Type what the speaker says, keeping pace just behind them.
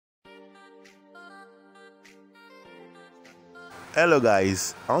Hello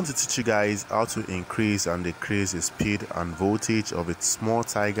guys, I want to teach you guys how to increase and decrease the speed and voltage of a small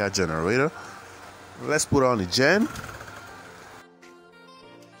Tiger generator. Let's put on the gen.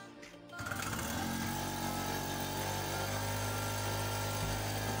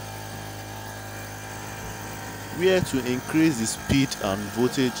 Where to increase the speed and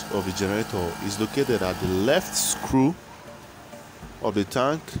voltage of the generator is located at the left screw of the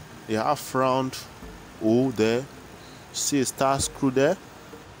tank. You have round hole there. See a star screw there?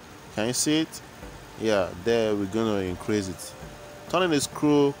 Can you see it? Yeah, there we're gonna increase it. Turning the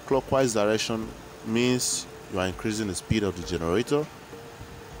screw clockwise direction means you are increasing the speed of the generator,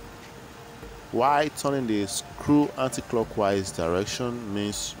 while turning the screw anti-clockwise direction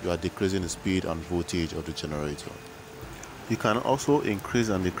means you are decreasing the speed and voltage of the generator. You can also increase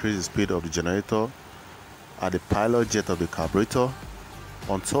and decrease the speed of the generator at the pilot jet of the carburetor.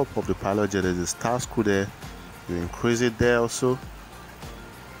 On top of the pilot jet, there's a star screw there. You increase it there also,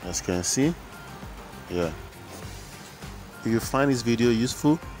 as you can see. Yeah. If you find this video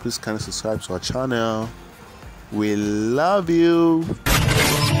useful, please kindly subscribe to our channel. We love you.